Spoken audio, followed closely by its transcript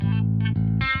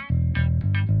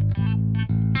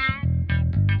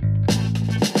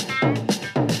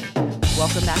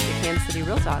Welcome back to Kansas City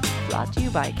Real Talk, brought to you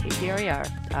by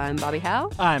KPRER. I'm Bobbi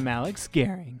Howe. I'm Alex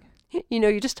Gehring. You know,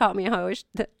 you just taught me how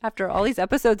after all these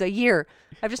episodes a year,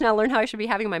 I've just now learned how I should be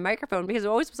having my microphone because it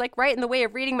always was like right in the way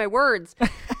of reading my words. And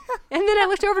then I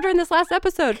looked over during this last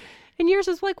episode and yours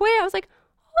was like, wait, I was like,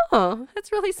 oh,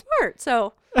 that's really smart.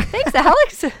 So thanks,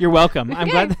 Alex. You're welcome. I'm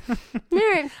glad.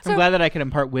 Right. I'm glad that I could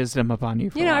impart wisdom upon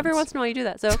you. You know, every once in a while you do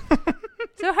that. So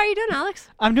how are you doing, Alex?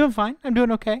 I'm doing fine. I'm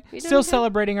doing okay. Still okay?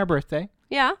 Celebrating our birthday.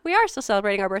 Yeah, we are still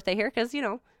celebrating our birthday here because, you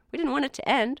know, we didn't want it to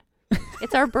end.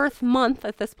 It's our birth month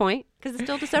at this point because it's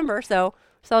still December. So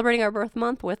celebrating our birth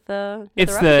month with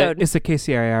episode. It's the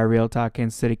KCRIR Real Talk,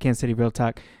 Kansas City Real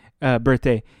Talk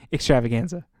birthday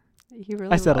extravaganza.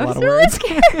 I said a lot of words.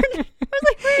 Scared. I was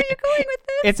like, where are you going with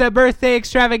this? It's a birthday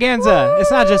extravaganza. Woo!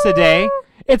 It's not just a day.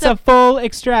 It's a full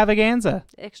extravaganza.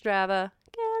 Extravaganza.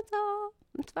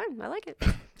 It's fine. I like it.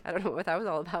 I don't know what that was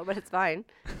all about, but it's fine.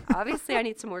 Obviously, I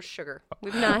need some more sugar.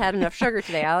 We've not had enough sugar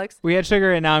today, Alex. We had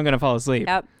sugar, and now I'm going to fall asleep.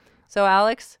 Yep. So,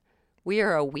 Alex, we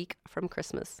are a week from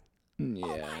Christmas. Yeah. Oh,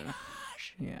 my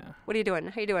gosh. Yeah. What are you doing?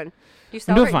 How you doing? Do you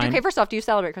celebrate? I'm doing fine. Okay, first off, do you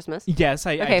celebrate Christmas? Yes,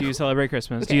 I do celebrate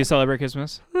Christmas. Okay. Do you celebrate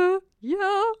Christmas? Yeah.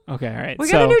 Okay, all right. We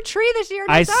got a new tree this year.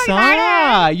 I so saw.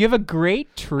 excited. You have a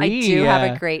great tree. I do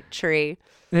have a great tree.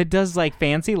 It does like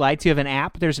fancy lights. You have an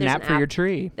app. There's an app for your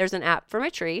tree. There's an app for my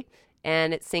tree,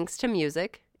 and it syncs to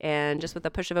music. And just with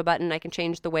the push of a button, I can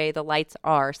change the way the lights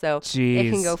are. So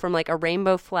it can go from like a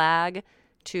rainbow flag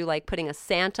to like putting a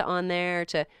Santa on there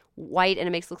to white, and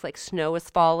it makes it look like snow is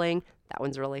falling. That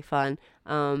one's really fun.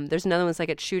 There's another one that's like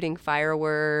it's shooting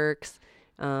fireworks.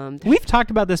 We've talked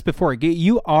about this before.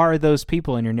 You are those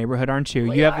people in your neighborhood, aren't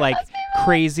you? You have like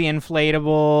crazy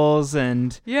inflatables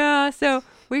and... Yeah, so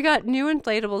we got new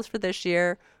inflatables for this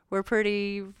year. We're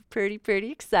pretty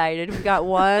excited. We got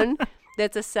one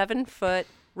that's a 7-foot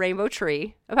rainbow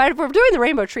tree. We're doing the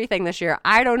rainbow tree thing this year.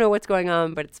 I don't know what's going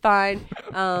on, but it's fine.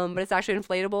 But it's actually an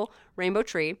inflatable rainbow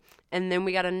tree. And then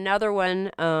we got another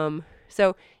one.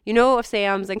 So you know of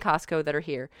Sam's and Costco that are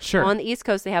here. Sure. On the East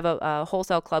Coast, they have a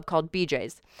wholesale club called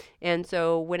BJ's. And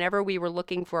so whenever we were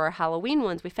looking for our Halloween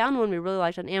ones, we found one we really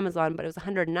liked on Amazon, but it was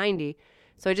 $190.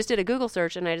 So I just did a Google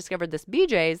search, and I discovered this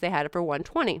BJ's. They had it for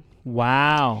 $120.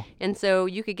 Wow. And so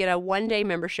you could get a one-day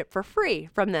membership for free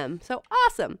from them. So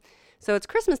awesome. So it's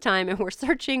Christmas time, and we're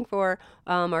searching for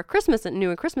our new Christmas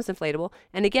inflatable.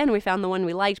 And again, we found the one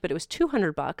we liked, but it was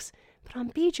 $200. But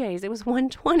on BJ's, it was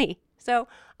 $120. So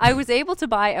I was able to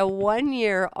buy a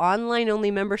 1-year online-only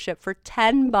membership for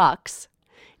 $10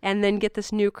 and then get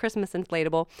this new Christmas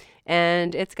inflatable.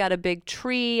 And it's got a big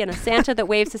tree and a Santa that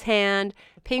waves his hand,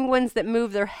 penguins that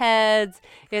move their heads.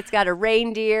 It's got a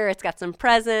reindeer. It's got some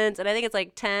presents. And I think it's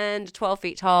like 10 to 12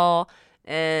 feet tall.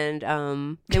 And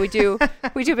then we do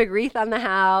a big wreath on the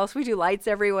house. We do lights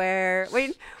everywhere.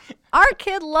 Our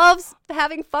kid loves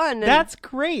having fun. And that's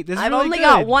great. This is I've really only good.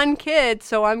 got one kid,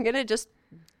 so I'm going to just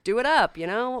do it up, you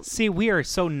know? See, we are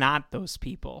so not those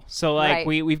people. So, like,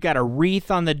 Right. we've got a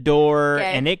wreath on the door,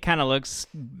 Okay. and it kind of looks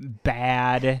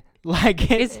bad.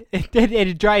 Like,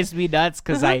 it drives me nuts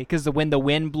because when the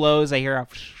wind blows, I hear a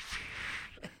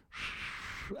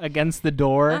against the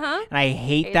door, and I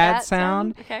hate that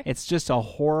sound. Okay. It's just a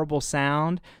horrible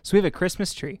sound. So we have a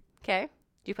Christmas tree. Okay.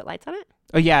 Do you put lights on it?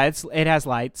 Oh yeah, it has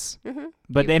lights,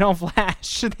 but they don't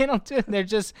flash. They don't do.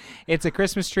 It's a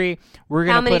Christmas tree. We're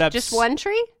gonna put up just one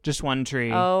tree. Just one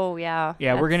tree. Oh yeah.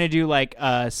 Yeah, we're gonna do like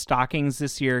stockings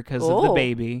this year because of the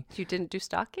baby. You didn't do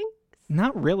stocking?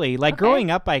 Not really. Like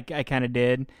growing up, I kind of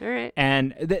did. All right.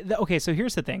 And okay, so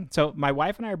here's the thing. So my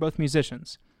wife and I are both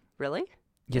musicians. Really?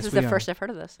 Yes, This is the first I've heard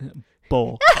of this.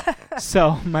 Bull.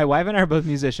 So my wife and I are both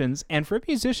musicians, and for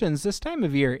musicians, this time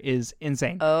of year is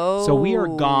insane. Oh. So we are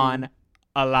gone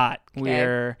a lot. Okay.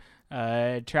 We're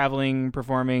traveling,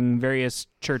 performing various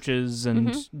churches,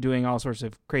 and doing all sorts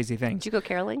of crazy things. Did you go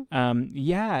caroling?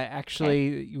 Yeah,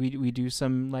 actually, we do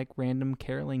some like random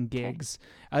caroling gigs.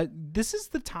 This is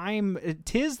the time.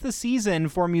 'Tis the season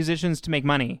for musicians to make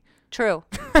money. True.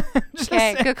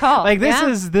 Okay, good call. Like this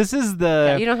is the.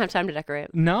 Yeah, you don't have time to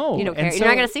decorate. No, you don't care. And You're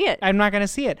not going to see it. I'm not going to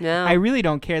see it. No. I really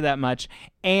don't care that much.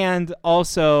 And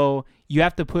also, you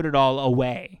have to put it all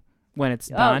away when it's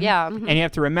done. Oh, yeah. And you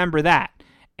have to remember that.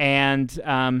 And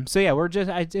so yeah,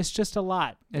 it's just a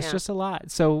lot. It's just a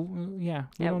lot. So yeah,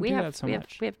 we don't do that so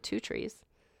much. We have 2 trees.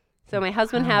 So my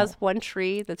husband has one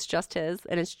tree that's just his,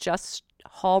 and it's just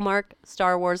Hallmark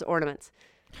Star Wars ornaments.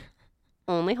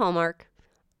 Only Hallmark,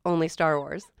 only Star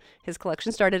Wars. His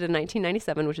collection started in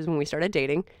 1997, which is when we started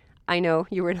dating. I know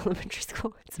you were in elementary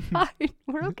school. It's fine.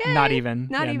 We're okay. Not even.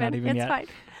 Not even. It's yet. fine.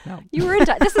 No. You were in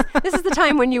this is the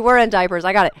time when you were in diapers.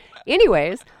 I got it.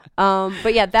 Anyways,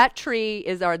 But yeah, that tree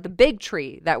is the big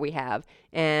tree that we have.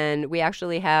 And we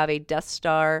actually have a Death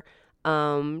Star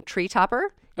tree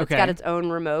topper. It's got its own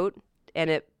remote, and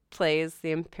it plays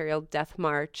the Imperial Death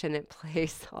March, and it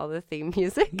plays all the theme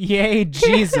music. Yay,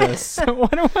 Jesus.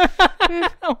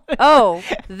 Oh,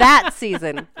 that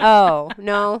season. Oh,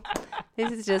 no.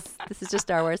 This is just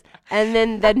Star Wars. And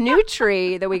then the new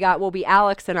tree that we got will be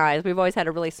Alex and I's. We've always had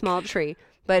a really small tree,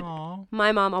 but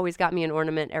my mom always got me an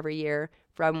ornament every year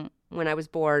from when I was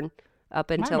born up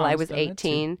until I was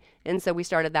 18. And so we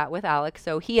started that with Alex.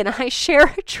 So he and I share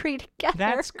a tree together.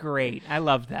 That's great. I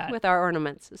love that. With our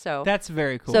ornaments. So that's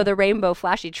very cool. So the rainbow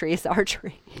flashy tree is our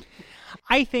tree.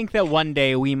 I think that one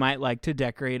day we might like to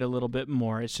decorate a little bit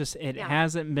more. It's just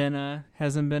hasn't been a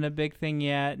big thing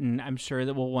yet, and I'm sure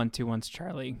that we'll want to once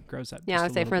Charlie grows up. Yeah, I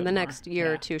would say for the next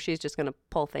year or two, she's just going to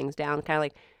pull things down. Kind of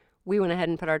like we went ahead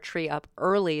and put our tree up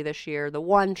early this year, the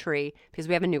one tree, because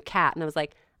we have a new cat, and I was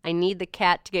like, I need the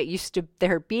cat to get used to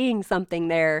there being something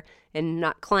there and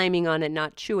not climbing on it,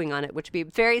 not chewing on it, which would be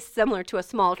very similar to a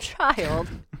small child.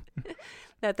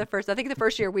 I think the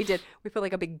first year we put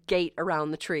like a big gate around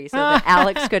the tree so that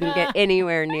Alex couldn't get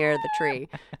anywhere near the tree.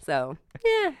 So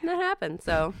yeah, that happened.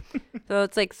 So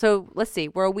it's like, so let's see,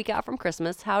 we're a week out from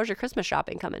Christmas. How's your Christmas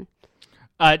shopping coming?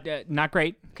 Not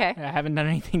great. Okay. I haven't done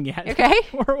anything yet. Okay.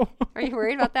 Are you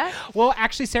worried about that? Well,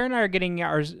 actually, Sarah and I are getting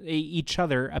each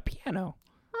other a piano.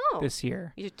 This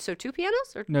year. So two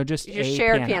pianos? Or no, just you just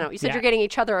share a piano. You said you're getting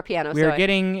each other a piano. We are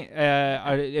getting,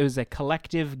 it was a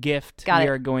collective gift. We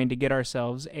are going to get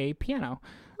ourselves a piano.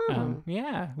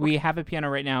 We have a piano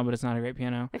right now, but it's not a great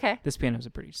piano. Okay. This piano is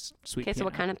a pretty sweet piano. Okay, so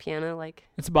what kind of piano?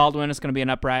 It's a Baldwin. It's going to be an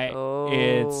upright. Oh.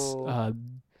 It's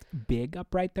big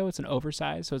upright, though. It's an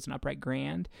oversized, so it's an upright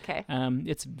grand. Okay.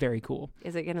 It's very cool.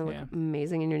 Is it going to look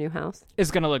amazing in your new house? It's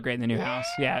going to look great in the new house.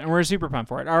 Yeah, and we're super pumped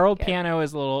for it. Our old piano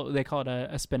is they call it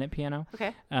a spin-it piano.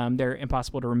 Okay. They're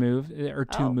impossible to remove or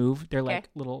to move. They're like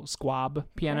little squab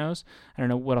pianos. I don't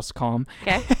know what else to call them.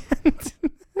 Okay.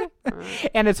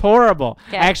 And it's horrible.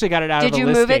 Okay. I actually got it out of the listing.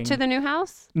 Did you move it to the new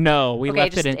house? No, we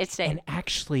left it in. It stayed. And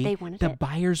actually, the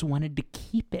buyers wanted to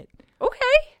keep it. Okay.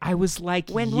 I was like,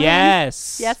 Win-win.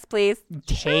 Yes, please.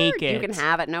 Take it. You can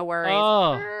have it. No worries.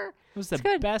 Oh, it was the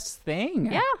best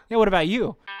thing. Yeah. Yeah. What about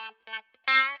you?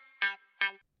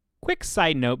 Quick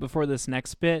side note before this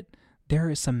next bit. There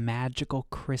are some magical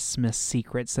Christmas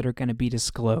secrets that are going to be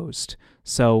disclosed.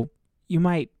 So you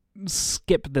might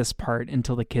skip this part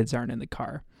until the kids aren't in the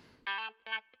car.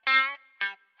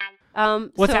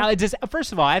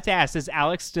 First of all, I have to ask,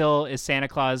 is Santa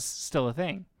Claus still a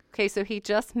thing? Okay, so he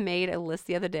just made a list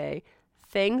the other day.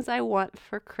 Things I want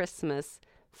for Christmas.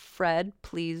 Fred,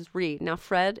 please read. Now,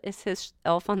 Fred is his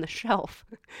elf on the shelf.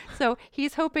 So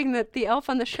he's hoping that the elf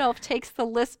on the shelf takes the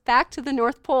list back to the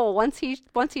North Pole once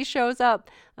he shows up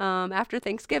after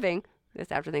Thanksgiving.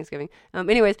 It's after Thanksgiving.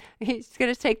 Anyways, he's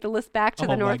going to take the list back to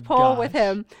the North Pole with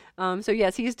him. So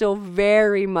yes, he still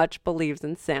very much believes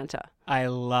in Santa. I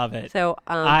love it. So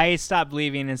I stopped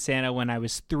believing in Santa when I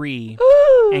was 3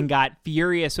 and got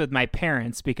furious with my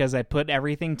parents because I put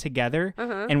everything together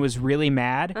and was really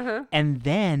mad. And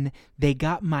then they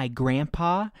got my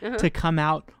grandpa to come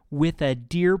out with a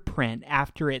deer print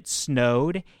after it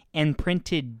snowed and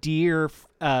printed deer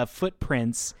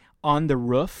footprints on the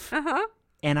roof.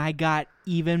 And I got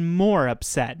even more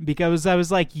upset because I was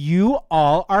like, you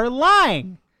all are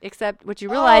lying. Except what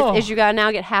you realize is you got to now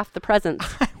get half the presents.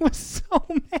 I was so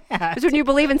mad. Because when you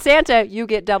believe in Santa, you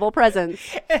get double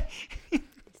presents.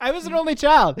 I was an only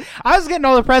child. I was getting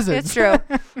all the presents. It's true.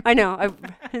 I know.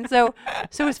 And so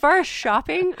as far as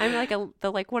shopping, I'm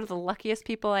like one of the luckiest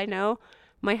people I know.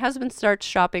 My husband starts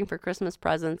shopping for Christmas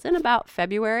presents in about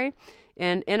February.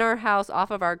 And in our house,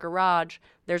 off of our garage,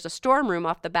 there's a storm room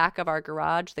off the back of our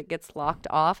garage that gets locked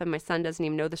off, and my son doesn't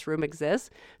even know this room exists.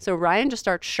 So Ryan just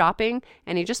starts shopping,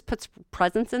 and he just puts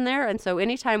presents in there. And so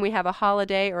anytime we have a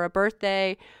holiday or a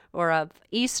birthday or a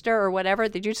Easter or whatever,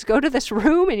 you just go to this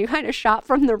room and you kind of shop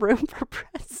from the room for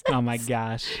presents. Oh, my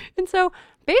gosh. And so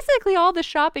basically all the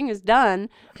shopping is done,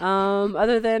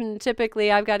 other than typically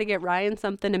I've got to get Ryan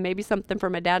something and maybe something for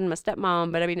my dad and my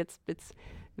stepmom. But, I mean, it's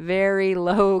very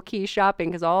low-key shopping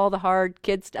because all the hard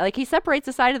kids, like he separates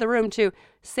the side of the room to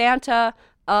Santa,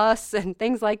 us, and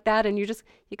things like that, and you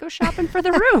go shopping for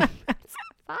the room. It's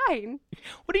fine.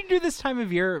 What do you do this time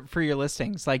of year for your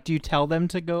listings? Like, do you tell them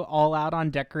to go all out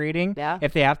on decorating? Yeah.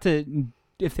 If they have to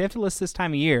list this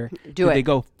time of year, do they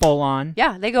go full on?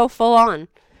 Yeah, they go full on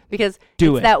because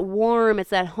it's that warm,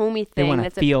 it's that homey thing. They want to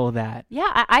feel that.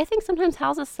 Yeah, I think sometimes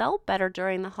houses sell better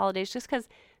during the holidays just because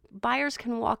buyers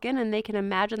can walk in and they can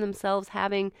imagine themselves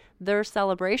having their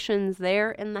celebrations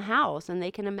there in the house, and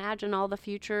they can imagine all the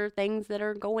future things that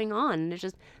are going on. And it's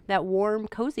just that warm,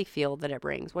 cozy feel that it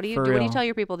brings. What do you do? What do you tell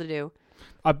your people to do?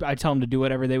 I tell them to do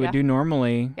whatever they would do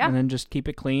normally, and then just keep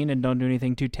it clean and don't do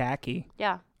anything too tacky.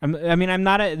 Yeah. I'm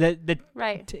not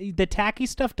the tacky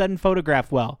stuff doesn't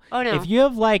photograph well. Oh no! If you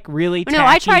have like really tacky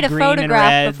I try to green photograph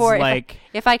and reds, before like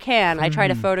if I can, I try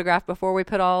to photograph before we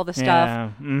put all the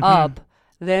stuff up.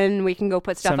 Then we can go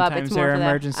put stuff up. It's more there are for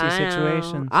emergency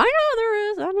situations. I know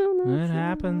there is. I know. It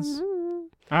happens.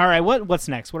 All right, what's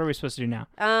next? What are we supposed to do now?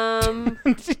 I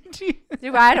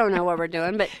don't know what we're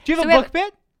doing, but do you have a book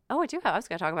bit? Oh, I do have. I was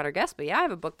going to talk about our guest, but yeah, I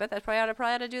have a book bit. That's probably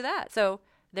ought to do that. So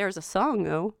there's a song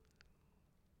though.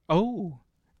 Oh,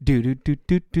 do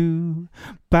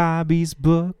Bobbi's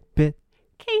book bit.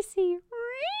 Casey,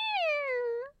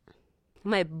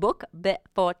 my book bit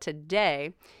for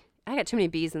today. I got too many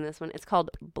B's in this one. It's called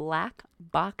Black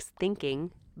Box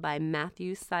Thinking by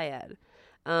Matthew Syed.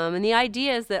 And the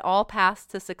idea is that all paths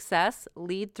to success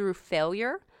lead through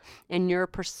failure and your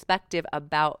perspective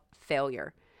about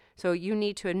failure. So you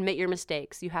need to admit your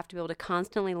mistakes. You have to be able to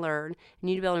constantly learn. You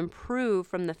need to be able to improve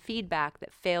from the feedback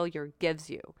that failure gives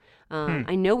you.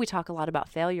 I know we talk a lot about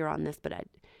failure on this, but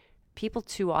people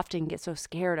too often get so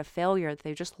scared of failure that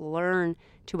they just learn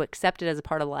to accept it as a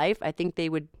part of life. I think they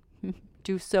would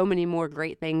do so many more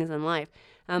great things in life.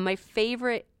 My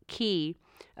favorite key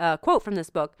quote from this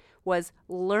book was,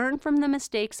 learn from the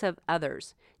mistakes of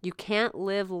others. You can't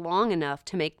live long enough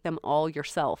to make them all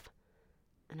yourself.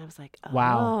 And I was like, oh,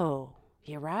 wow,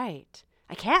 you're right.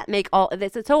 I can't make all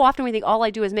this. So often we think all I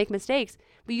do is make mistakes,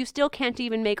 but you still can't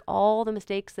even make all the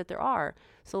mistakes that there are.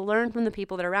 So learn from the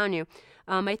people that are around you.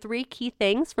 My 3 key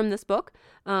things from this book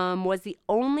was the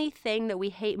only thing that we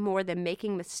hate more than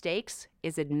making mistakes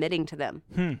is admitting to them.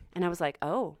 And I was like,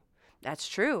 oh, that's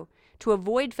true. To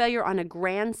avoid failure on a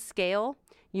grand scale,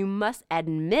 you must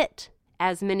admit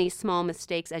as many small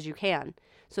mistakes as you can.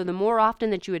 So the more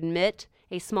often that you admit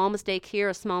a small mistake here,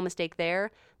 a small mistake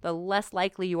there, the less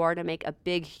likely you are to make a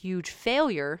big, huge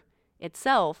failure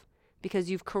itself, because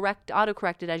you've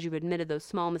auto-corrected as you've admitted those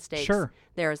small mistakes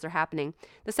there as they're happening.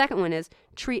 The second one is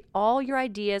treat all your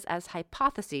ideas as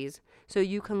hypotheses so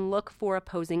you can look for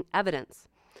opposing evidence.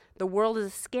 The world is a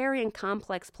scary and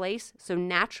complex place, so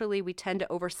naturally we tend to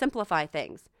oversimplify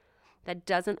things. That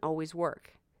doesn't always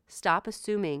work. Stop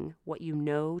assuming what you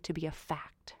know to be a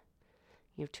fact.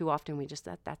 Too often we just,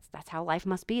 that's how life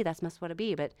must be. That's must what it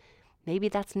be. But maybe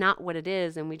that's not what it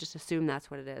is, and we just assume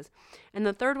that's what it is. And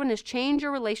the third one is change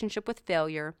your relationship with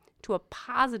failure to a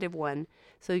positive one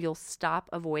so you'll stop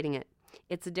avoiding it.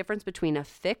 It's the difference between a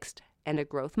fixed and a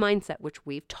growth mindset, which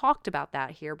we've talked about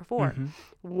that here before.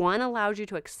 One allows you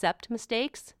to accept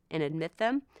mistakes and admit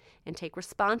them and take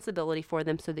responsibility for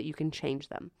them so that you can change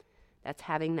them. That's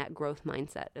having that growth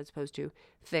mindset as opposed to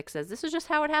fix as this is just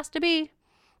how it has to be.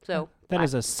 So that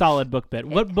is a solid book bit.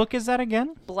 What book is that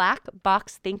again? Black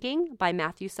Box Thinking by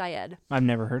Matthew Syed. I've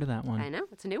never heard of that one. I know.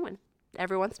 It's a new one.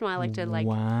 Every once in a while I like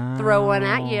to throw one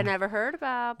at you never heard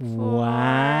about before.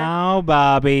 Wow,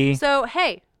 Bobbi. So,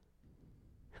 hey,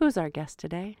 who's our guest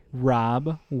today?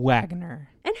 Rob Wagoner.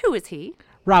 And who is he?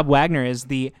 Rob Wagoner is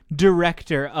the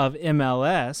director of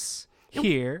MLS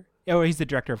here. Oh, he's the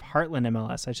director of Heartland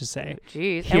MLS, I should say.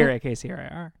 Jeez. Here at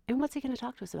KCRIR. And what's he going to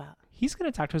talk to us about? He's going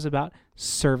to talk to us about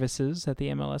services that the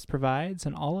MLS provides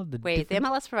and all of the Wait, the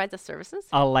MLS provides us services?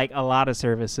 Like a lot of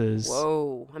services.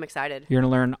 Whoa, I'm excited. You're going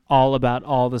to learn all about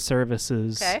all the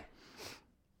services. Okay.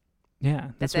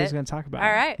 Yeah, that's what he's going to talk about.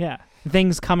 All right. Yeah.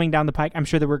 Things coming down the pike. I'm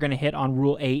sure that we're going to hit on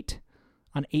Rule 8,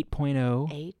 on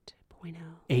 8.0. 8.0.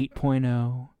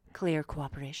 8.0. Clear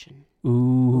cooperation.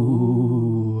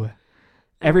 Ooh.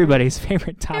 Everybody's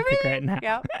favorite topic right now.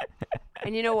 Yep.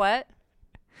 And you know what?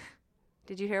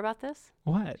 Did you hear about this?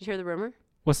 What? Did you hear the rumor?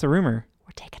 What's the rumor?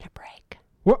 We're taking a break.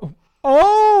 We're going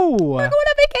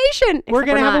on vacation. We're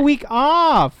going to have a week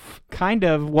off. Kind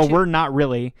of. Well, we're not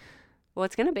really. Well,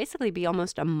 it's going to basically be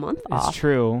almost a month off. It's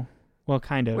true. Well,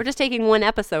 kind of. We're just taking one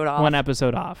episode off. One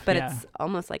episode off. But it's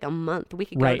almost like a month. We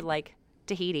could go to like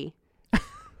Tahiti.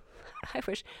 I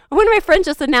wish. One of my friends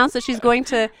just announced that she's going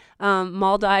to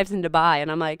Maldives and Dubai,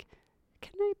 and I'm like,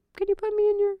 can you put me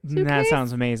in your suitcase? That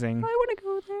sounds amazing. I want to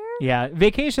go there. Yeah,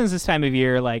 vacations this time of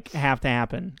year have to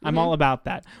happen. I'm all about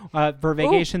that. For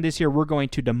vacation this year, we're going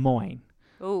to Des Moines.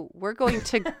 Oh, we're going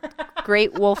to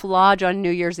Great Wolf Lodge on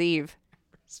New Year's Eve.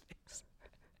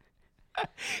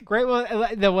 Great Wolf.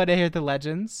 Want to hear the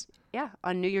legends? Yeah,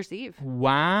 on New Year's Eve.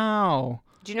 Wow.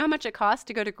 Do you know how much it costs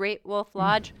to go to Great Wolf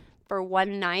Lodge? For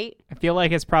one night? I feel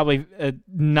like it's probably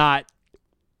not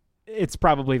it's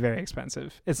probably very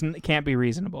expensive. It can't be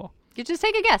reasonable. You just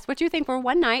take a guess. What do you think for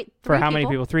one night? For how many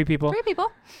people? 3 people? 3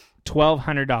 people.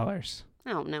 $1,200.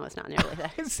 Oh, no, it's not nearly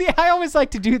that. See, I always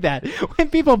like to do that when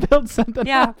people build something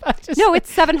up. No,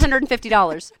 it's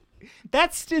 $750.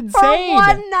 That's insane. For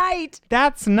one night.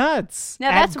 That's nuts.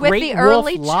 Now, that's with the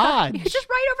early Lodge. It's just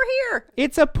right over here.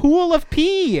 It's a pool of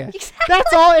pee. Exactly.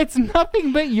 That's all. It's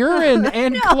nothing but urine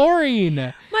and chlorine.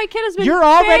 My kid has been You're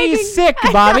already begging. sick,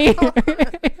 Bobby.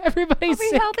 Everybody's I'll be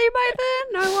sick. healthy by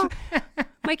then. No, I won't.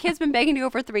 My kid's been begging to go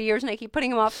for 3 years, and I keep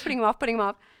putting him off.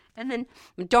 And then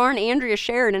darn Andrea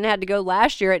Sheridan had to go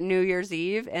last year at New Year's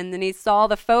Eve, and then he saw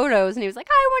the photos, and he was like,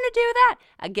 I want to do that.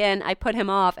 Again, I put him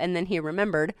off, and then he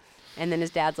remembered. And then his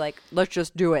dad's like, let's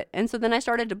just do it. And so then I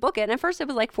started to book it. And at first it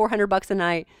was like $400 a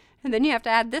night. And then you have to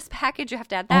add this package. You have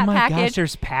to add that package. Oh my gosh,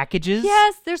 there's packages?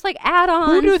 Yes, there's like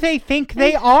add-ons. Who do they think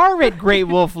they are at Great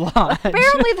Wolf Lodge?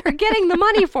 Apparently they're getting the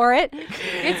money for it.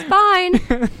 It's fine.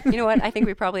 You know what? I think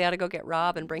we probably ought to go get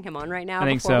Rob and bring him on right now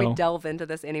before we delve into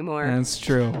this anymore. That's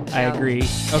true. I agree.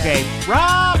 Okay,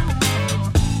 Rob!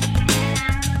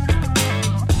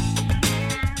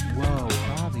 Whoa,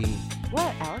 Bobby.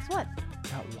 What, Alex? What?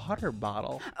 Water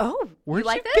bottle. Oh, where'd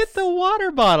you you get the water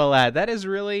bottle at? That is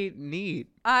really neat.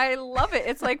 I love it.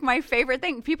 It's like my favorite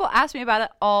thing. People ask me about it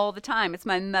all the time. It's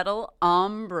my metal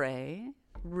ombre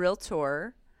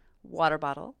Realtor water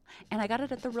bottle, and I got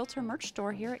it at the Realtor merch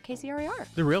store here at KCRAR.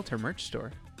 The Realtor merch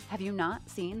store? Have you not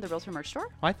seen the Realtor merch store?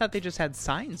 Oh, I thought they just had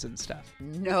signs and stuff.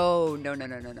 No.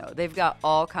 They've got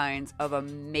all kinds of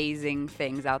amazing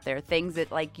things out there. Things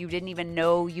that like you didn't even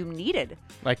know you needed.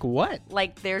 Like what?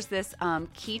 Like there's this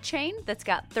keychain that's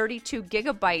got 32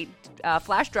 gigabyte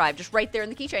flash drive just right there in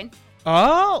the keychain.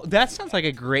 Oh, that sounds like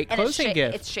a great And closing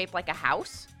gift. It's shaped like a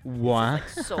house. Wow. Like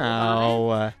sold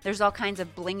on it. There's all kinds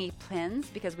of blingy pins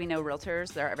because we know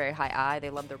realtors, they're very high eye. They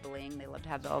love their bling. They love to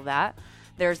have all that.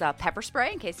 There's a pepper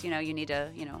spray in case, you need to,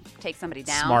 take somebody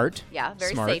down. Smart. Yeah,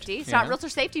 very Smart. safety. It's not Realtor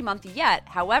Safety Month yet.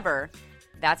 However,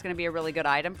 that's going to be a really good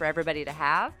item for everybody to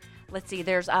have. Let's see.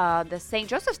 There's the St.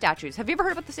 Joseph statues. Have you ever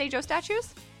heard about the St. Joe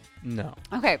statues? No.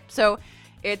 Okay, so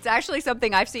it's actually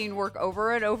something I've seen work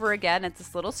over and over again. It's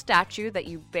this little statue that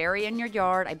you bury in your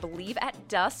yard, I believe at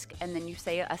dusk, and then you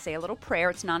say a little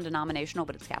prayer. It's non-denominational,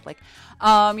 but it's Catholic.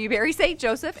 You bury St.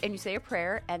 Joseph, and you say a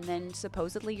prayer, and then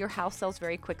supposedly your house sells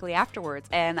very quickly afterwards.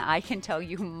 And I can tell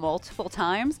you multiple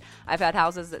times, I've had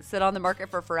houses that sit on the market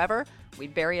for forever.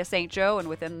 We'd bury a St. Joe, and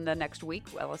within the next week,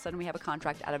 all of a sudden we have a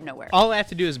contract out of nowhere. All I have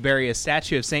to do is bury a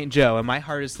statue of St. Joe, and my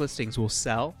hardest listings will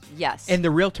sell? Yes. And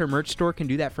the Realtor merch store can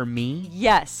do that for me?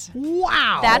 Yes.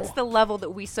 Wow. That's the level that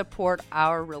we support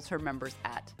our Realtor members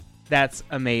at. That's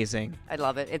amazing. I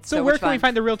love it. It's so so where much can fun. we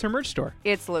find the Realtor merch store?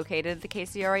 It's located at the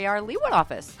KCRAR Leawood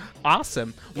office.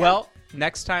 Awesome. Yeah. Well,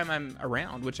 next time I'm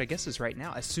around, which I guess is right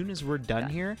now, as soon as we're done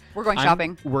here, We're going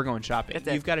shopping. We're going shopping. That's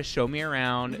it. You've got to show me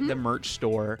around the merch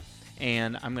store,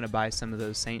 and I'm going to buy some of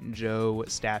those St. Joe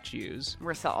statues. We're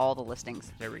going to sell all the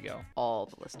listings. There we go. All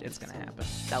the listings. It's going to happen.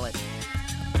 Sell it.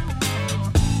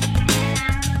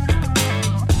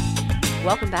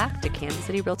 Welcome back to Kansas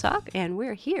City Real Talk, and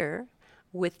we're here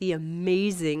with the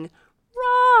amazing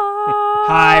Rob.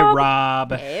 Hi,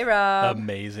 Rob. Hey, Rob.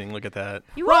 Amazing. Look at that.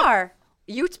 You are.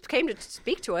 You came to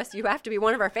speak to us. You have to be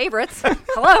one of our favorites.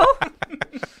 Hello.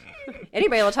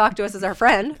 Anybody will talk to us as our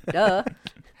friend. Duh.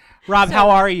 Rob, how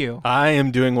are you? I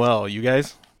am doing well. You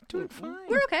guys? Doing fine.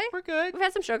 We're okay. We're good. We've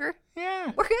had some sugar.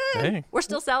 Yeah. We're good. Hey. We're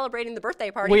still celebrating the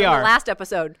birthday party We from are. the last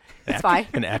episode. It's fine.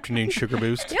 An afternoon sugar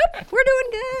boost. Yep, we're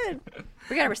doing good.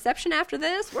 We got a reception after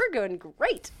this. We're doing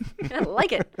great. I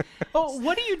like it. Oh,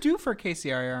 what do you do for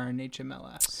KCRR and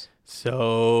HMLS?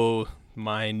 So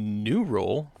my new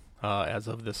role, as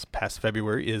of this past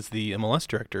February, is the MLS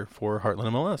director for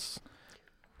Heartland MLS.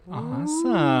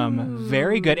 Awesome.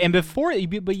 Very good. And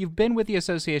but you've been with the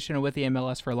association or with the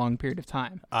MLS for a long period of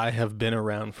time. I have been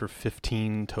around for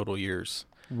 15 total years.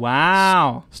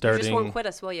 Wow. You Starting. just won't quit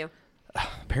us, will you?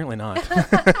 Apparently not.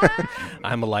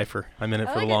 I'm a lifer. I'm in it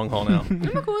for the long haul now. I'm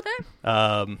cool with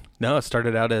that. No, I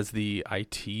started out as the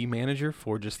IT manager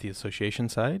for just the association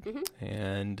side,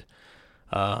 and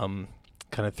kind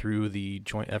of through the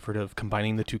joint effort of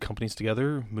combining the two companies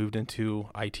together, moved into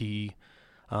IT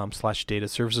 / data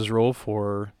services role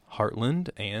for Heartland,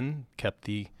 and kept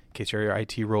the KCRAR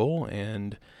IT role.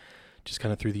 And just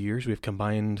kind of through the years, we've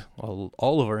combined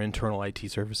all of our internal IT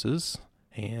services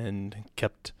and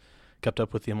kept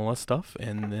up with the MLS stuff,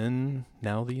 and then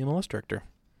now the MLS director.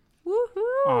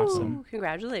 Woohoo. Awesome.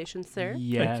 Congratulations, sir.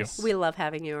 Yes. We love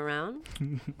having you around.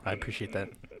 I appreciate that.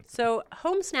 So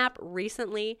HomeSnap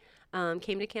recently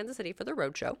came to Kansas City for the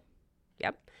roadshow.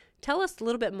 Yep. Tell us a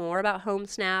little bit more about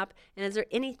HomeSnap, and is there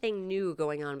anything new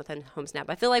going on within HomeSnap?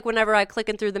 I feel like whenever I click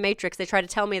in through the matrix, they try to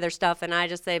tell me their stuff, and I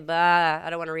just say, bah, I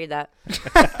don't want to read that.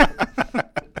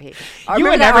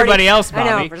 You and everybody else,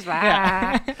 Bobbi.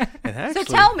 I know. And So actually,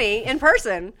 tell me in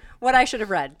person what I should have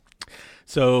read.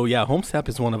 So yeah, HomeSnap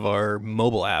is one of our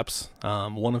mobile apps,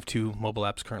 one of 2 mobile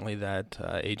apps currently that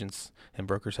agents and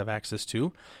brokers have access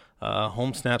to.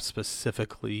 HomeSnap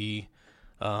specifically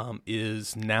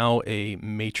is now a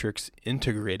Matrix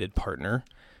integrated partner,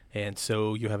 and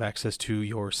so you have access to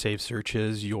your saved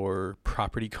searches, your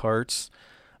property carts,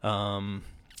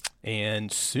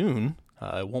 and soon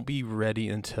it won't be ready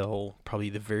until probably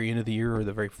the very end of the year or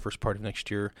the very first part of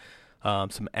next year.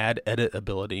 Some edit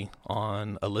ability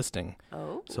on a listing.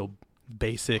 Oh. So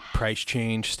basic price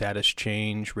change, status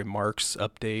change, remarks,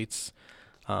 updates.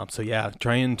 So yeah,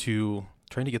 trying to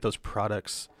get those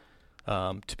products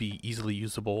to be easily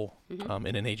usable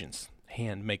in an agent's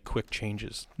hand, make quick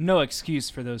changes. No excuse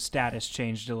for those status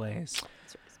change delays.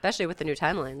 Especially with the new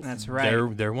timelines. That's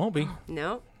right. There won't be.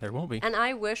 No. There won't be. And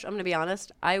I'm going to be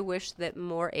honest, I wish that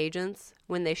more agents,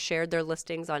 when they shared their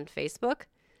listings on Facebook,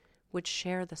 would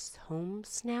share the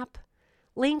HomeSnap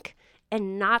link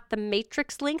and not the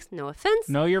Matrix links. No offense.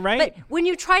 No, you're right. But when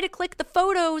you try to click the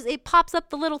photos, it pops up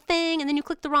the little thing, and then you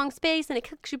click the wrong space, and it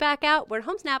kicks you back out. Where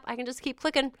HomeSnap, I can just keep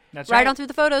clicking right on through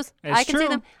the photos. It's I can see true.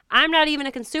 them. I'm not even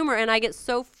a consumer, and I get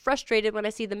so frustrated when I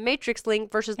see the Matrix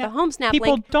link versus the HomeSnap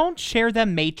People link. don't share the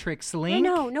Matrix link.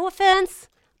 No offense.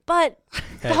 But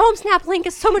the HomeSnap link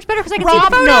is so much better because I can Rob see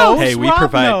the photos. knows. Hey, we Rob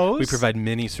provide knows.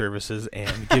 many services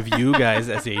and give you guys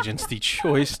as agents the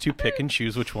choice to pick and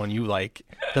choose which one you like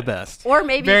the best. Or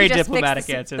maybe Very you could just diplomatic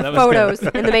mix answer. the That was good.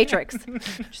 photos in the Matrix.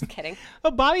 Just kidding.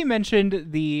 Oh, Bobbi mentioned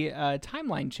the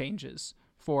timeline changes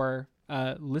for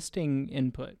listing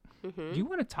input. Do you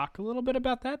want to talk a little bit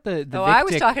about that? I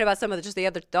was talking about some of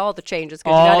all the changes.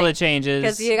 All the changes.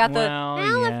 Because you got well,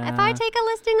 if I take a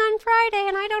listing on Friday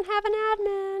and I don't have an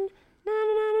admin,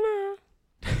 no.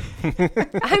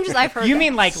 I've heard You that.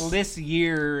 mean like this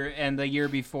year and the year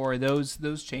before,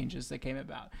 those changes that came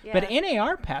about. Yeah. But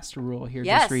NAR passed a rule here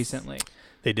Yes. just recently.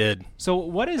 They did. So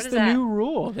what is the new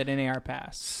rule that NAR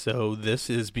passed? So this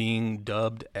is being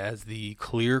dubbed as the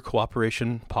Clear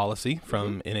Cooperation Policy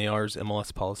from NAR's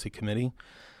MLS Policy Committee.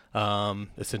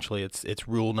 Essentially, it's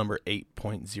rule number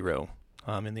 8.0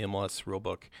 in the MLS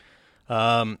rulebook.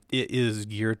 It is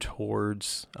geared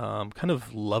towards kind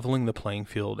of leveling the playing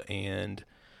field and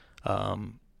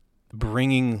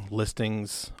bringing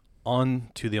listings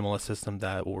onto the MLS system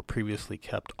that were previously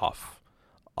kept off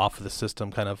of the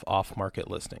system, kind of off-market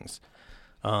listings.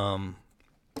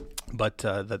 But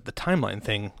the timeline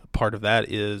thing, part of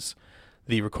that is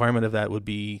the requirement of that would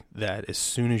be that as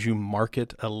soon as you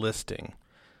market a listing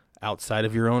outside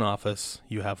of your own office,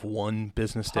 you have one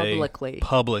business day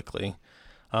publicly.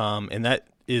 And that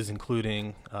is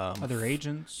including Other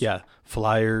agents? Yeah,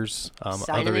 flyers, Sign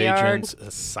other in the yard. agents,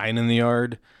 a sign in the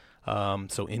yard.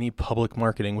 So any public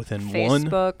marketing within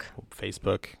Facebook.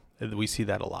 Facebook, we see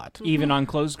that a lot. Even on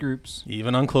closed groups.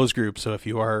 Even on closed groups. So if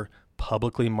you are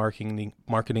publicly marketing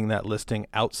that listing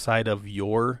outside of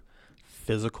your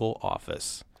physical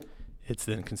office, it's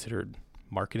then considered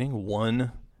marketing.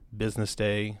 One business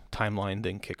day timeline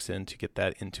then kicks in to get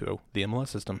that into the MLS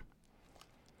system.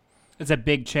 It's a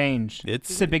big change.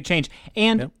 It's a big change.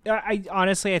 And I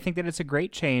honestly think that it's a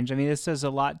great change. I mean, this does a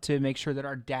lot to make sure that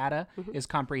our data is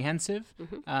comprehensive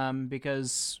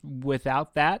because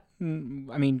without that, I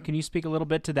mean, can you speak a little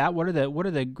bit to that? What are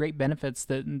the great benefits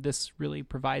that this really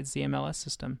provides the MLS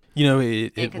system? You know,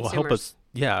 it will help us.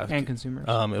 Yeah. And consumers.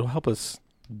 It will help us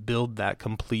build that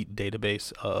complete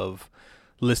database of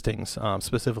listings,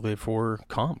 specifically for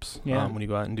comps. Yeah. When you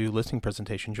go out and do listing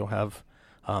presentations, you'll have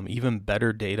even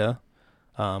better data,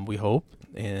 we hope,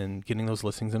 in getting those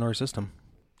listings in our system.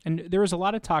 And there was a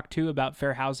lot of talk too about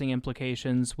fair housing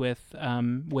implications with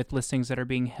listings that are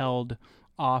being held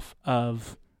off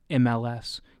of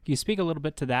MLS. Can you speak a little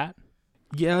bit to that?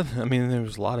 Yeah, I mean, there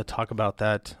was a lot of talk about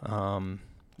that,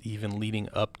 even leading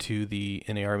up to the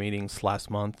NAR meetings last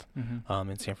month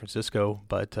in San Francisco.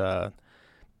 But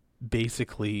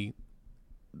basically,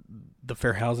 the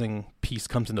fair housing piece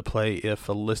comes into play if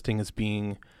a listing is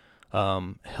being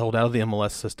held out of the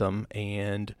MLS system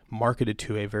and marketed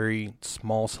to a very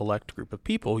small select group of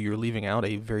people. You're leaving out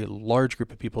a very large group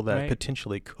of people that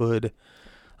potentially could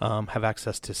have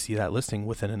access to see that listing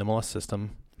within an MLS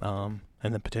system, and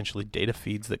then potentially data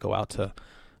feeds that go out to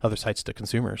other sites to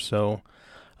consumers. So,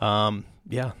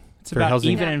 yeah. It's about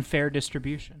housing. Even and fair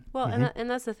distribution. Well, and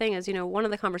that's the thing is, one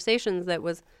of the conversations that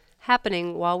was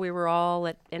happening while we were all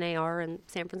at NAR in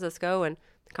San Francisco, and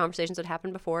the conversations that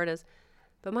happened before it is,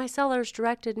 but my sellers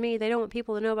directed me. They don't want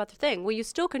people to know about their thing. Well, you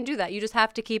still can do that. You just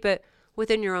have to keep it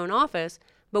within your own office.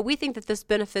 But we think that this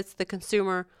benefits the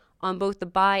consumer on both the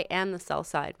buy and the sell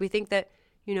side. We think that,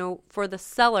 for the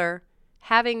seller,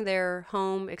 having their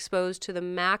home exposed to the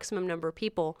maximum number of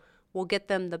people will get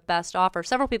them the best offer.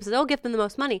 Several people say they'll give them the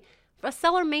most money. A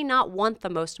seller may not want the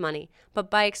most money,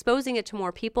 but by exposing it to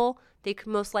more people, they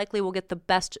most likely will get the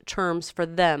best terms for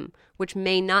them, which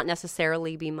may not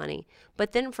necessarily be money.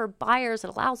 But then for buyers,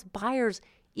 it allows buyers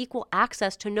equal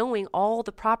access to knowing all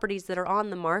the properties that are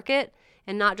on the market,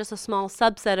 and not just a small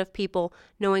subset of people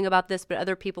knowing about this, but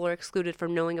other people are excluded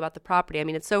from knowing about the property. I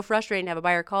mean, it's so frustrating to have a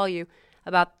buyer call you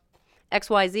about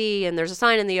XYZ and there's a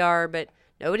sign in the yard, but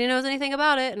nobody knows anything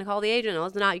about it, and call the agent. No,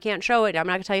 it's not. You can't show it. I'm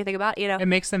not going to tell you anything about it. It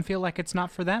makes them feel like it's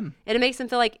not for them. And it makes them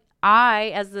feel like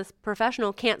I, as this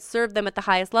professional, can't serve them at the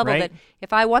highest level. Right. That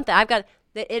if I want that, I've got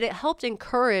that. It helped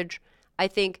encourage, I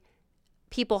think,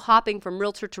 people hopping from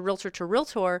realtor to realtor to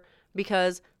realtor,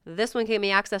 because this one gave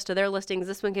me access to their listings,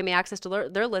 this one gave me access to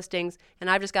their listings, and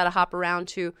I've just got to hop around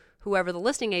to whoever the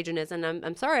listing agent is. And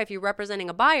I'm sorry, if you're representing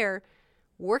a buyer,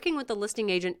 working with the listing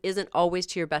agent isn't always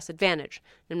to your best advantage.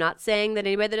 I'm not saying that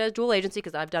anybody that does dual agency,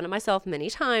 because I've done it myself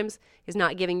many times, is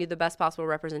not giving you the best possible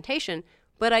representation.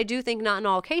 But I do think not in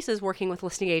all cases working with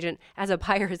listing agent as a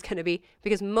buyer is going to be,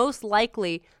 because most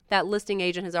likely that listing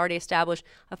agent has already established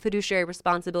a fiduciary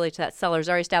responsibility to that seller, has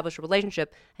already established a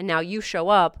relationship, and now you show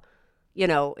up.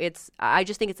 I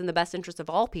just think it's in the best interest of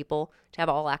all people to have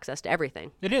all access to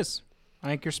everything. It is. I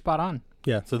think you're spot on.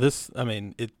 Yeah, so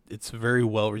it's very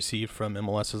well received from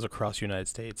MLSs across the United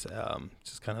States.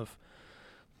 Just kind of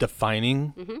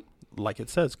defining, like it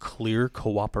says, clear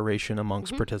cooperation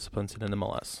amongst participants in an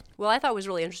MLS. Well, I thought was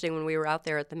really interesting when we were out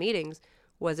there at the meetings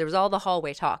was there was all the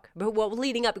hallway talk, but what was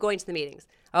leading up to going to the meetings?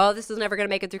 Oh, this is never going to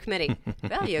make it through committee.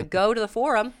 Well, you go to the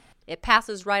forum, it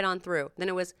passes right on through. Then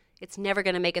it's never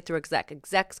going to make it through exec.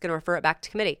 Exec's going to refer it back to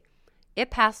committee.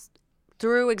 It passed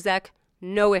through exec,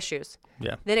 no issues.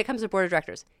 Yeah. Then it comes to board of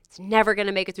directors. It's never going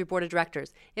to make it through board of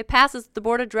directors. It passes the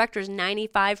board of directors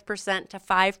 95% to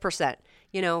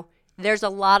 5%. There's a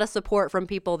lot of support from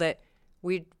people that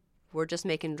we're just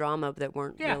making drama that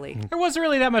weren't really. There wasn't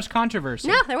really that much controversy.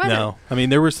 No, there wasn't. No. I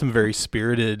mean, there were some very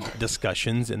spirited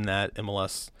discussions in that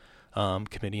MLS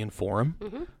committee and forum,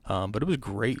 but it was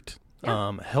great.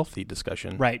 Healthy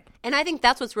discussion. Right. And I think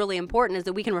that's what's really important is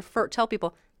that we can tell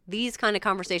people these kind of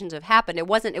conversations have happened. It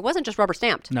wasn't just rubber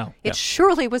stamped. No. It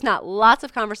surely was not. Lots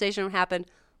of conversation happened.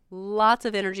 Lots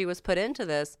of energy was put into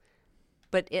this,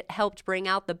 but it helped bring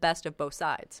out the best of both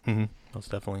sides. Mm-hmm.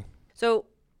 Most definitely. So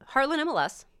Heartland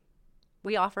MLS,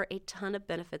 we offer a ton of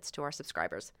benefits to our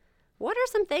subscribers. What are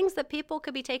some things that people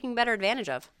could be taking better advantage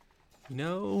of?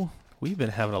 We've been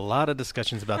having a lot of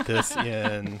discussions about this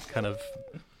in kind of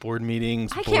board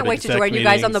meetings. I can't wait to join you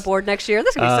guys on the board next year.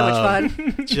 This is going to be so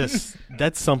much fun. Just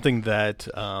that's something that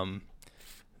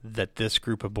that this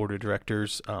group of board of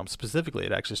directors, specifically,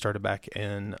 it actually started back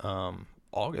in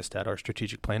August at our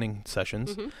strategic planning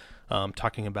sessions,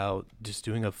 talking about just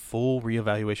doing a full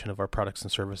reevaluation of our products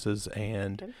and services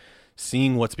and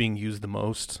seeing what's being used the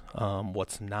most,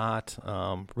 what's not,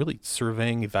 really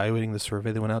surveying, evaluating the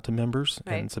survey that went out to members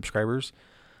and subscribers.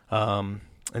 And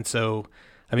so,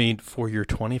 for your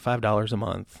 $25 a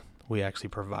month, we actually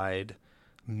provide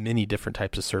many different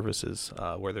types of services,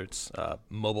 whether it's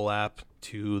mobile app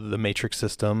to the Matrix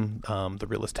system, the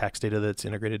realist tax data that's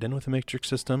integrated in with the Matrix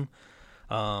system.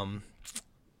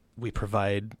 We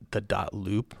provide the dot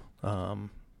loop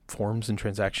forms and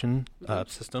transaction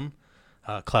system.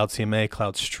 Cloud CMA,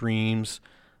 Cloud Streams.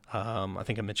 I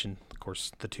think I mentioned, of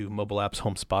course, the two mobile apps,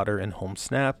 Home Spotter and Home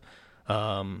Snap.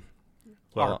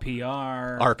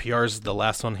 RPR. RPR is the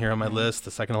last one here on my list.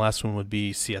 The second to last one would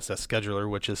be CSS Scheduler,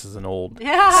 which this is an old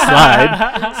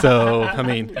slide. So,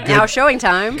 now showing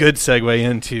time. Good segue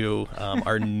into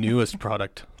our newest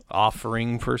product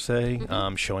offering, per se,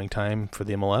 showing time for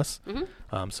the MLS.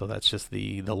 So that's just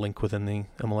the link within the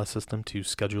MLS system to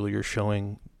schedule your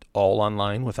showing all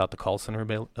online without the call center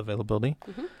availability.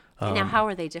 And now, how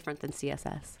are they different than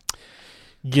CSS?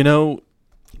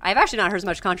 I've actually not heard as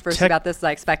much controversy about this as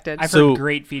I expected. I've heard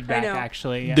great feedback,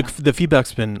 actually. Yeah. The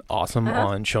feedback's been awesome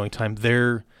on Showing Time.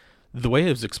 The way it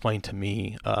was explained to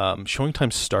me, Showing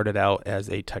Time started out as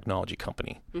a technology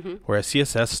company, whereas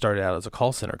CSS started out as a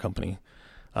call center company.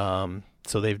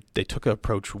 So they took an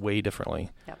approach way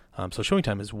differently. Yep. So Showing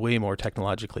Time is way more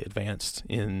technologically advanced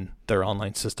in their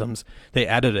online systems. They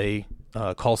added a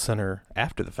call center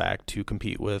after the fact to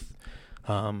compete with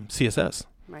CSS.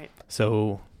 Right.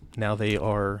 So now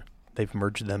they've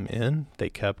merged them in. They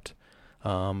kept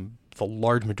the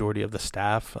large majority of the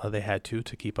staff they had to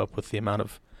keep up with the amount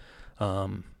of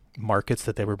markets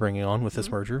that they were bringing on with this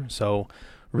merger. So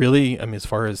really, I mean, as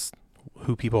far as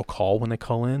who people call when they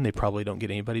call in, they probably don't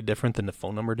get anybody different than the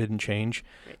phone number didn't change.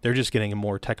 Right. They're just getting a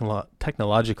more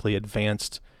technologically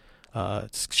advanced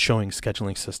showing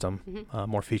scheduling system,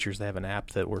 more features. They have an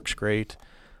app that works great.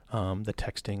 The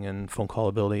texting and phone call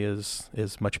ability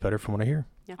is much better from what I hear.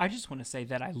 Yeah. I just want to say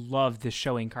that I love this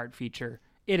showing cart feature.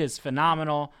 It is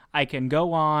phenomenal. I can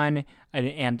go on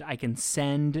and I can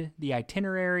send the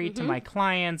itinerary to my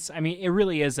clients. I mean, it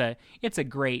really is it's a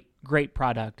great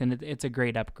product, and it's a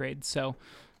great upgrade. So,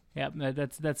 yeah,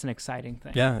 that's an exciting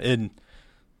thing.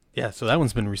 Yeah, so that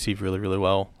one's been received really, really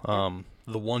well.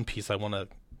 The one piece I want to,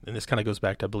 and this kind of goes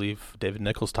back to, I believe David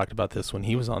Nichols talked about this when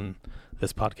he was on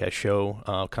this podcast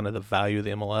show, kind of the value of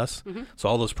the MLS. So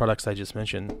all those products I just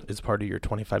mentioned is part of your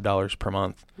 $25 per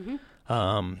month.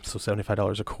 So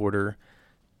 $75 a quarter.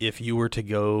 If you were to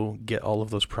go get all of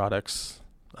those products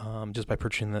just by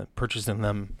purchasing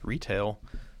them retail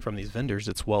from these vendors,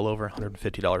 it's well over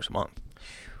 $150 a month.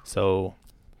 So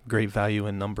great value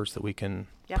in numbers that we can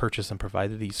purchase and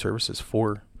provide these services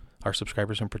for our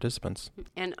subscribers and participants.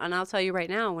 And I'll tell you right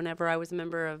now, whenever I was a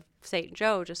member of St.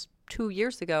 Joe just 2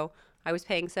 years ago, I was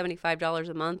paying $75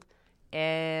 a month,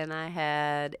 and I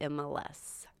had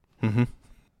MLS.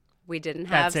 We didn't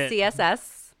have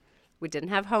CSS. We didn't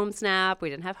have HomeSnap. We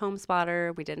didn't have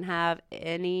HomeSpotter. We didn't have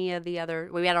any of the other.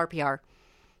 We had RPR.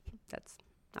 That's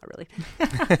not really.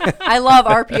 I love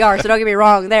RPR, so don't get me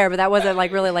wrong there, but that wasn't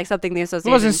like really like something the association.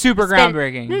 It wasn't super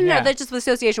groundbreaking. No, that's just the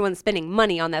association wasn't spending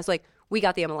money on that. So like we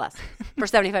got the MLS for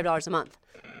 $75 a month.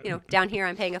 You know, down here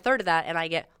I'm paying a third of that, and I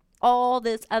get all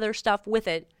this other stuff with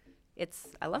it.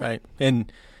 I love it. Right,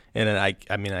 and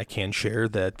I mean I can share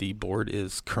that the board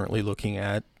is currently looking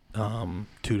at 2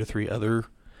 to 3 other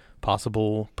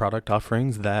possible product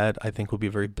offerings that I think will be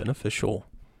very beneficial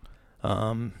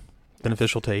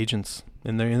to agents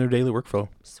in their daily workflow.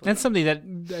 That's something that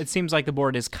it seems like the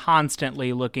board is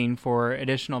constantly looking for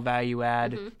additional value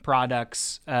add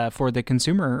products for the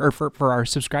consumer or for our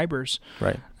subscribers.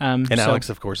 Right. And Alex,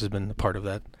 of course, has been a part of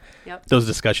that. Yep. Those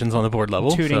discussions on the board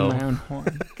level. Tooting my own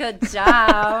horn. Good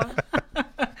job.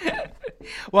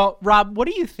 Well, Rob, what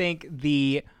do you think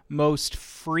the most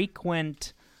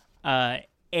frequent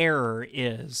error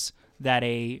is that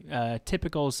a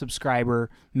typical subscriber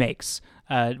makes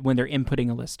when they're inputting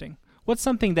a listing? What's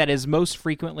something that is most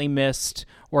frequently missed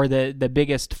or the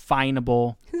biggest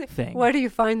fineable thing? Where do you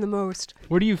find the most?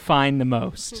 Where do you find the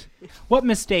most? What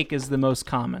mistake is the most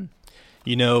common?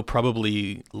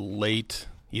 Probably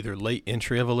either late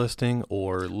entry of a listing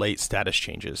or late status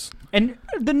changes. And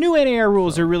the new NAR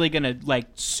rules are really going to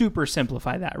super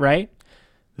simplify that, right?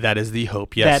 That is the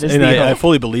hope, yes. That is the hope. I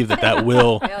fully believe that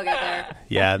will. We'll get there.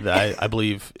 Yeah, I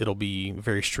believe it'll be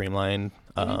very streamlined.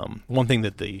 One thing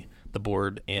that the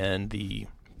board and the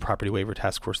property waiver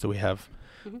task force that we have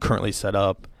currently set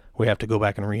up, we have to go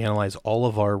back and reanalyze all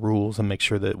of our rules and make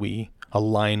sure that we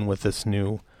align with this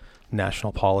new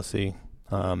national policy,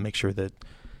 make sure that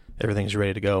everything's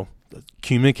ready to go.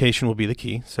 Communication will be the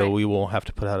key, so we will have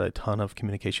to put out a ton of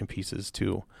communication pieces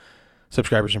to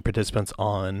subscribers and participants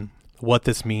on what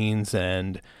this means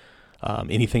and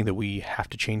anything that we have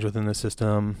to change within the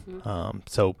system.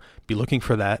 So be looking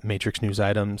for that. Matrix News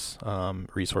Items,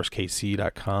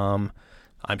 resourcekc.com.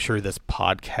 I'm sure this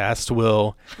podcast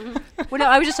will Well, no,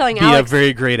 I was just telling be Alex. a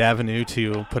very great avenue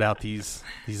to put out these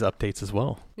updates as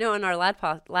well. No, in our last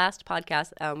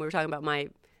podcast, we were talking about my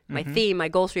theme, my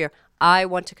goals for year. I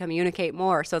want to communicate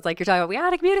more. So it's like you're talking about, we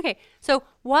got to communicate. So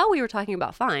while we were talking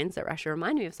about fines, that actually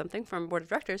reminded me of something from Board of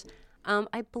Directors.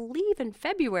 I believe in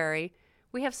February,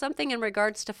 we have something in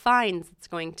regards to fines that's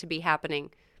going to be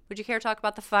happening. Would you care to talk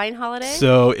about the fine holiday?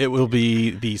 So it will be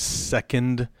the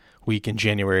second week in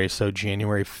January. So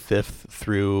January 5th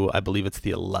through, I believe it's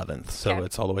the 11th. So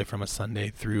it's all the way from a Sunday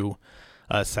through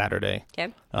Saturday.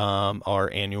 Okay.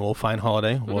 Our annual fine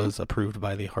holiday was approved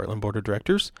by the Heartland Board of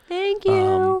Directors. Thank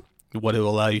you. What it will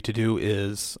allow you to do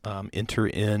is enter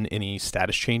in any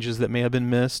status changes that may have been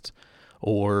missed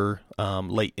or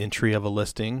late entry of a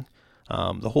listing.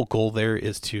 The whole goal there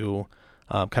is to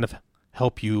kind of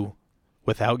help you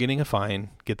without getting a fine,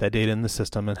 get that data in the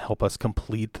system and help us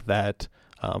complete that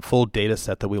full data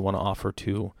set that we want to offer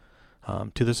to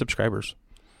the subscribers.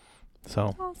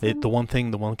 So awesome. The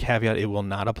one caveat, it will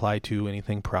not apply to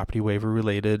anything property waiver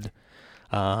related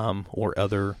or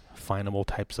other fineable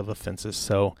types of offenses.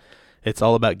 So it's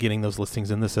all about getting those listings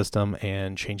in the system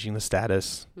and changing the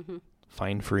status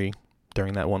fine free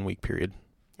during that 1 week period.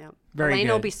 Yeah. Very Elaine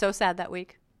good. will be so sad that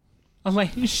week.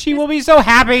 Elaine, she will be so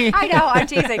happy. I know. I'm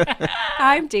teasing.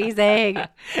 I'm teasing.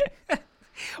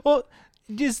 Well,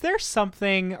 is there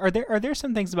something? Are there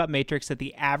some things about Matrix that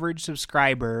the average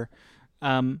subscriber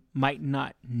might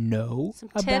not know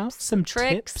about? Tips, Some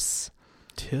tricks.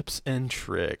 Tips and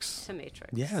tricks To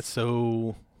Matrix. Yeah,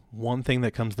 so one thing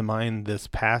that comes to mind, this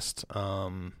past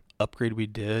upgrade we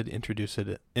did introduced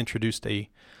a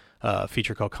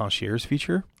feature called concierge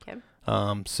feature. Okay.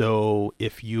 So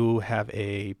if you have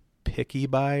a picky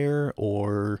buyer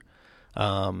or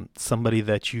somebody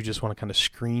that you just want to kind of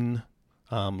screen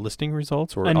listing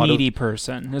results, or A needy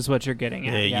person is what you're getting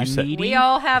at. Yeah, you said- needy. We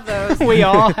all have those. We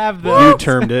all have those. you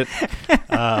termed it.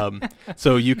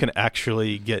 So you can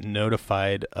actually get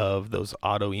notified of those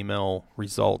auto email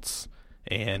results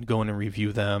and go in and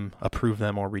review them, approve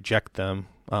them, or reject them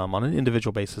on an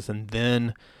individual basis, and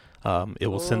then it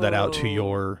will send that out to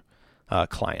your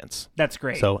clients. That's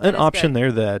great. So an is option good.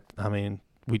 there that, I mean,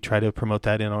 we try to promote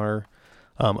that in our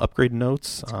upgrade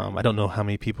notes. I don't know how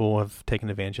many people have taken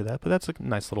advantage of that, but that's a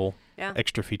nice little Yeah.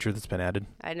 extra feature that's been added.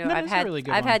 I know. That I've is a had really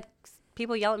good I've one. had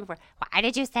people yell at me before. Why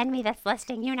did you send me this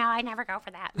listing? You know I never go for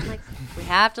that. I'm like, we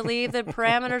have to leave the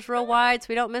parameters real wide so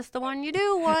we don't miss the one you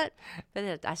do want.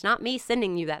 But that's not me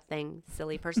sending you that thing,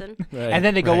 silly person. And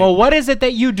then they go, well, what is it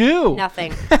that you do?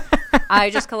 Nothing. I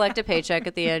just collect a paycheck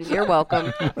at the end. You're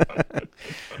welcome.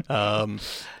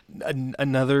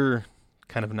 Another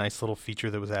kind of nice little feature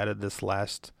that was added within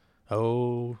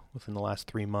the last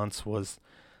 3 months was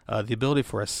the ability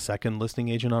for a second listing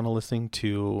agent on a listing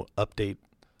to update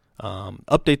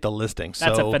the listing.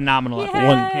 That's so a phenomenal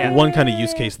Yeah. one kind of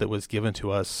use case that was given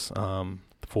to us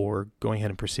for going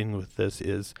ahead and proceeding with this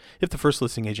is if the first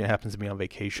listing agent happens to be on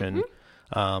vacation,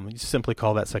 you simply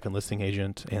call that second listing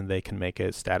agent and they can make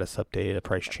a status update, a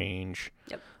price change,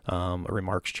 Yep. a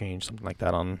remarks change, something like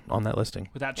that on that listing.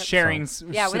 Without Yep. sharing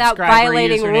Without subscriber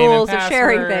violating username and rules of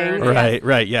sharing password. things.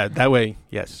 Right, yeah. That way,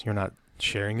 yes, you're not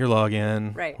sharing your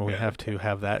login. Right. When we have to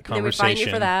have that And then we fine conversation.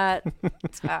 you for that.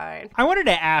 It's fine. I wanted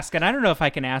to ask, and I don't know if I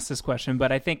can ask this question,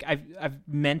 but I think I've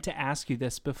meant to ask you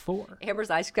this before. Amber's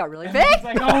eyes got really It's big.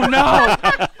 like, oh no,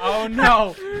 oh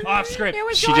no, off script. It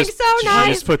was She going just so nice.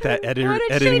 she just put that What did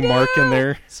she editing mark in do?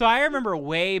 there. So I remember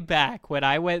way back when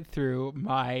I went through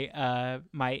my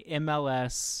my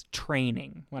MLS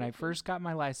training when I first got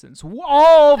my license,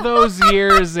 all those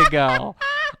years ago.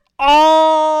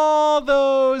 All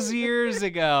those years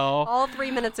ago. All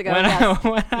 3 minutes ago. When, Yes.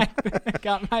 when I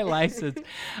got my license,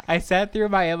 I sat through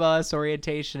my MLS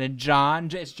orientation, and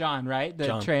it's John, right?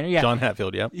 The trainer, yeah. John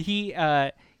Hatfield, yeah.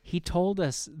 He told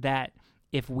us that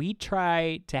if we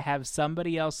try to have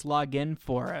somebody else log in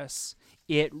for us,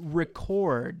 it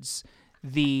records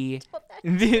the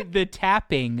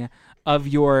tapping of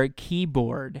your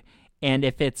keyboard. And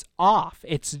if it's off,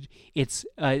 it's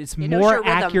knows your more rhythm.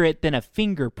 accurate than a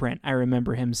fingerprint. I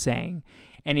remember him saying,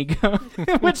 and he goes,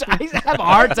 which I have a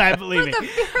hard time believing. the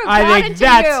fear of I God think into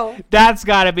you. that's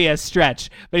got to be a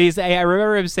stretch. But I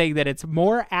remember him saying that it's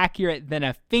more accurate than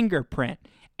a fingerprint,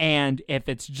 and if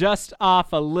it's just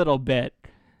off a little bit,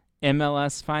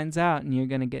 MLS finds out, and you're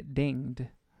gonna get dinged.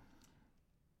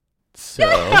 So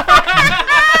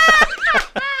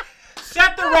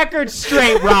Set the record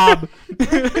straight, Rob.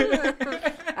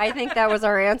 I think that was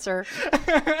our answer.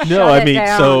 no, Shut I it mean,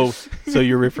 down. so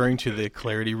you're referring to the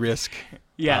clarity risk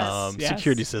Yes,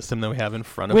 security system that we have in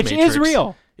front of Which Matrix. is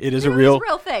real. It is It a was real. a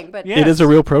real thing, but Yeah. It is a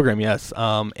real program, yes.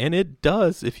 And it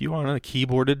does, if you are on a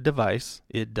keyboarded device,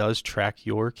 it does track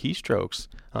your keystrokes.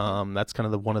 That's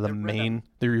kind of one of the main,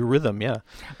 your rhythm, yeah.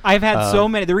 I've had so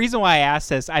many. The reason why I asked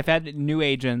this, I've had new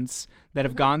agents that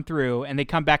have gone through and they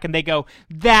come back and they go,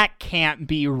 that can't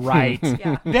be right.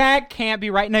 Yeah. That can't be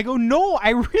right. And I go, no,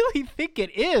 I really think it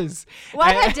is. Well,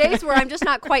 I've had days where I'm just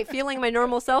not quite feeling my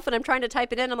normal self, and I'm trying to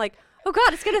type it in. I'm like, oh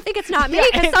God, it's gonna think it's not me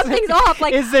because something's off.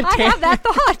 Like is the I have that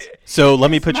thought. So let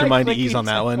me put your My mind at ease clicking on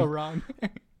that so one. wrong.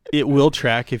 It will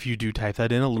track if you do type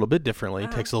that in a little bit differently.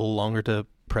 It takes a little longer to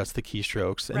press the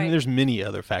keystrokes. And Right. there's many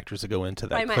other factors that go into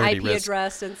that By my clarity IP risk.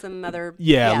 address and some other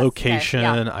Yeah, yes, okay, location,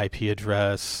 yeah. IP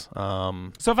address.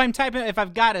 So if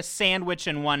I've got a sandwich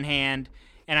in one hand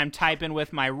and I'm typing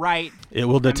with my right, It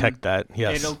will detect that,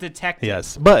 yes. it'll detect it.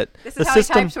 Yes, but This the is how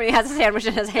system he types when he has a sandwich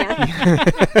in his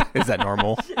hand. is that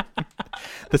normal?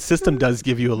 The system does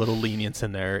give you a little lenience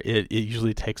in there. It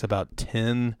usually takes about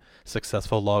 10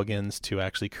 successful logins to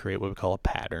actually create what we call a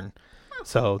pattern.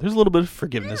 So there's a little bit of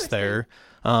forgiveness there,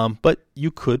 but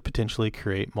you could potentially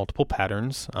create multiple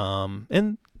patterns,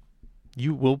 and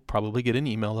you will probably get an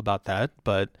email about that.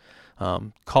 But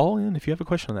call in if you have a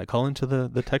question on that. Call into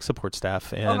the tech support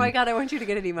staff. And Oh my God, I want you to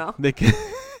get an email. they can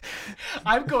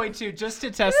I'm going to just to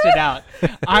test it out.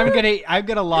 I'm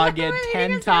gonna log in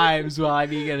 10 times while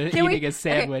I'm eating a Okay,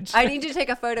 sandwich. I need you to take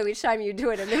a photo each time you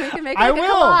do it, and then we can make I like a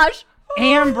will. collage.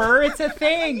 Amber, it's a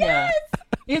thing. Yes.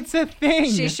 It's a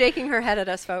thing. She's shaking her head at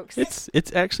us, folks. It's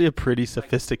actually a pretty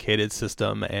sophisticated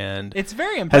system, and it's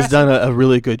very impressive. Has done a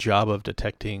really good job of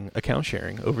detecting account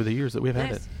sharing over the years that we've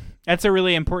had it. That's a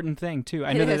really important thing too.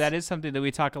 I know is. that is something that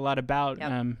we talk a lot about.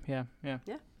 Yep. Yeah, it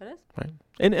is. Right,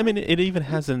 and I mean it even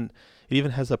has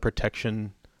a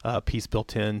protection piece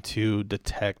built in to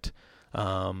detect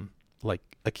like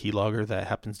a keylogger that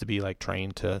happens to be like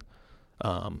trying to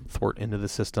thwart into the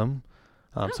system.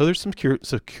 So there's some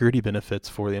security benefits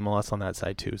for the MLS on that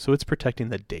side too. So it's protecting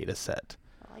the data set.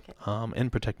 I like it.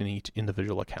 And protecting each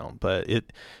individual account. But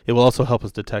it will also help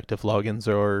us detect if logins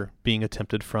are being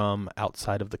attempted from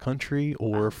outside of the country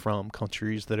or from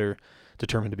countries that are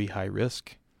determined to be high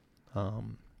risk.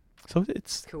 So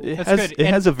it's cool. it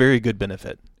has a very good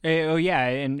benefit. Oh yeah,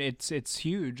 and it's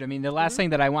huge. I mean, the last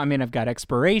thing that I want. I mean, I've got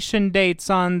expiration dates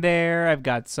on there. I've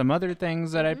got some other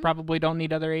things that I probably don't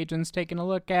need other agents taking a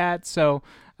look at. So,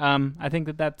 I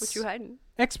think that's What you hiding?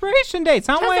 Expiration dates.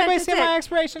 How am I saying my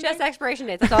expiration? Just expiration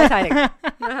dates. That's all it's hiding.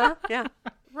 Yeah.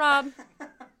 Rob,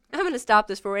 I'm going to stop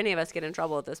this before any of us get in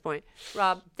trouble at this point.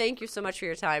 Rob, thank you so much for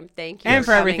your time. Thank you and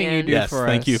for everything in. you do yes, for us.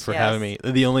 Thank you for having me.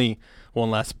 The only one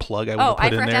last plug I want to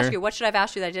put in there. I forgot to ask you. What should I have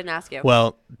asked you that I didn't ask you?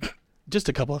 Well, just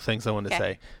a couple of things I wanted to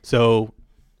say. So,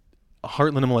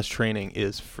 Heartland MLS training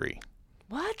is free.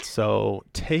 What? So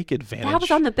take advantage. That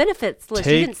was on the benefits list.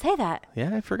 You didn't say that.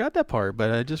 Yeah, I forgot that part, but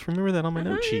I just remember that on my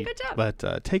note sheet. Good job.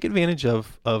 But take advantage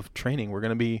of training. We're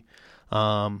going to be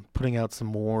putting out some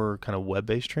more kind of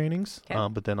web-based trainings,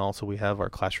 but then also we have our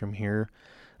classroom here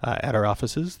at our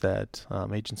offices that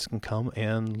agents can come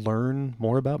and learn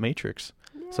more about Matrix.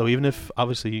 Yeah. So even if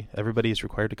obviously everybody is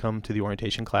required to come to the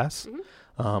orientation class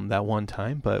that one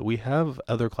time, but we have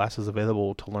other classes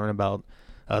available to learn about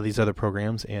these other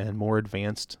programs and more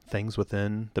advanced things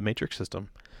within the Matrix system.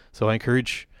 So I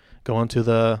encourage go onto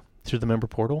the member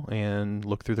portal and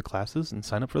look through the classes and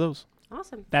sign up for those.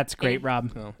 Awesome. That's great,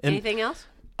 Rob. Anything else?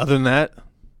 Other than that,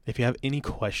 if you have any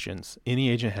questions, any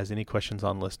agent has any questions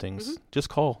on listings, just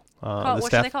call. What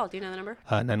should they call? Do you know the number?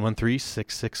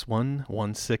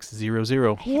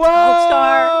 913-661-1600. Whoa!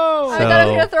 Star. I thought I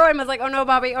was going to throw him. I was like, oh no,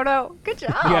 Bobby. Oh no. Good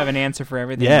job. You have an answer for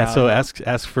everything. Yeah, Rob. so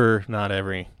ask for not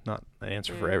an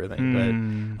answer for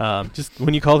everything, but just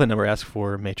when you call the number, ask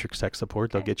for Matrix Tech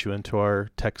Support. They'll get you into our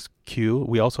text queue.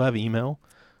 We also have email.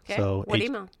 Okay. So what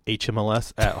email?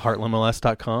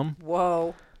 HMLS@heartlandmls.com.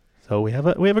 Whoa. So we have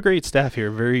a great staff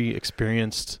here, very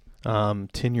experienced,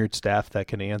 tenured staff that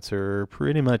can answer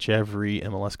pretty much every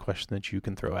MLS question that you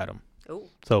can throw at them. Oh.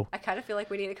 So I kind of feel like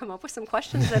we need to come up with some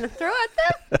questions and throw at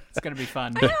them. It's going to be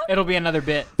fun. It'll be another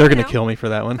bit. They're going to kill me for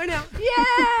that one. I know.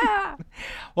 Yeah.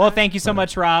 Well, thank you so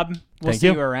much, Rob. We'll see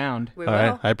you around. We All will.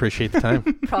 right. I appreciate the time.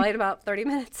 Probably in about 30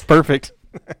 minutes. Perfect.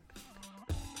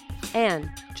 And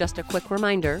just a quick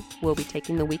reminder, we'll be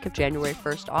taking the week of January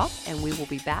 1st off, and we will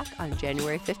be back on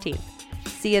January 15th.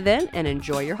 See you then, and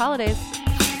enjoy your holidays.